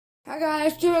Hi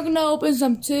guys, today we're gonna open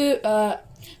some two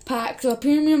packs, a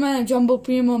premium and a jumbo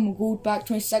premium gold pack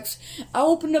 26. I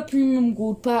opened a premium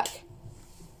gold pack.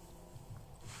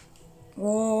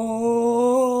 Oh,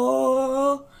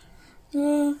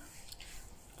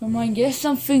 come on, get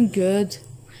something good.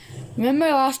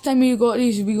 Remember last time we got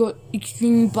these, we got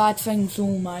extremely bad things.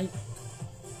 Oh my.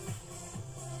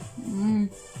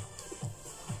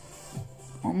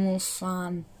 Almost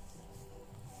fun.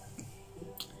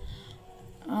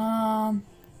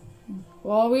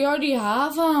 Well, we already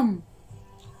have them.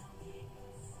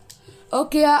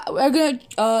 Okay, we're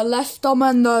gonna list them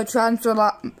in the transfer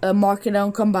market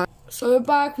and come back. So we're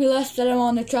back. We listed them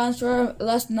on the transfer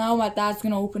list. Now my dad's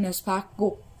gonna open this pack.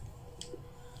 Go.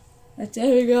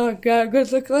 There we go.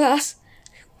 Good look at this.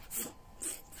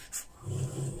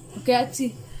 Okay, let's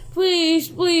see.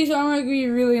 Please, I'm gonna be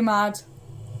really mad.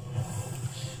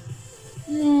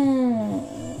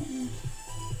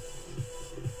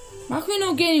 How can we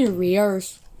not get any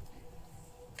rares?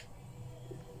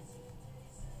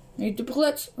 Any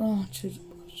duplicates? Oh, 2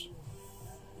 duplicates.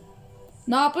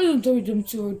 Nah, please don't tell me them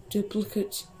 2 are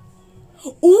duplicates.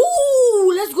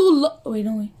 Ooh, let's go. Wait,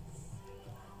 no way.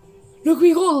 Look,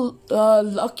 we got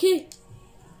lucky.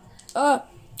 Let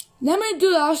me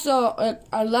do that.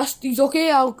 Our list these.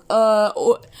 Okay,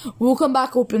 we'll come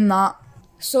back open that.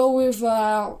 So we've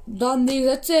done these.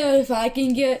 Let's see if I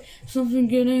can get something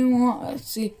good anymore. Let's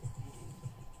see.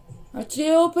 Let's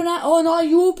see, open it. Oh no,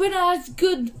 you open it. That's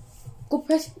good. Go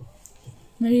press.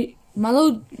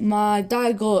 My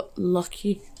dad got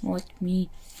lucky, like me.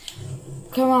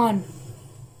 Come on.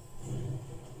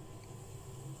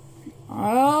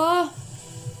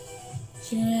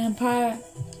 Empire.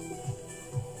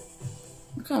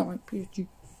 I kind of like PSG.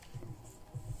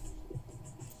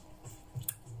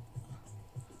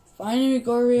 Finally, we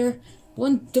got here.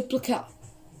 1 duplicate.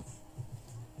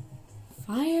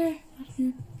 Fire.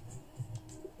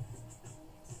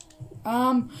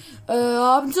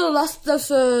 Up until the last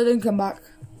episode and come back.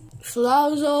 So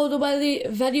that was all the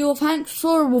video. Thanks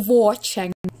for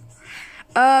watching.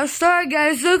 Sorry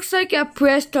guys, looks like I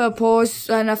pressed pause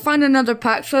and I found another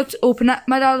pack, so let's open it.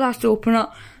 My dad has to open it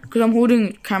because I'm holding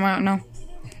the camera out now.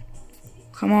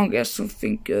 Come on, get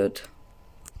something good.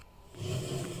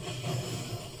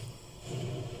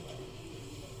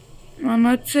 And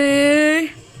let's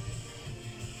see.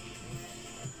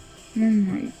 Oh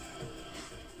my.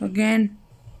 Again.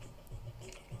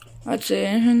 Let's see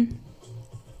anything.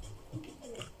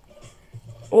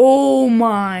 Oh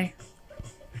my.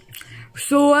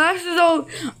 So this is all.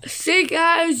 See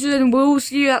guys, and we'll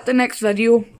see you at the next video.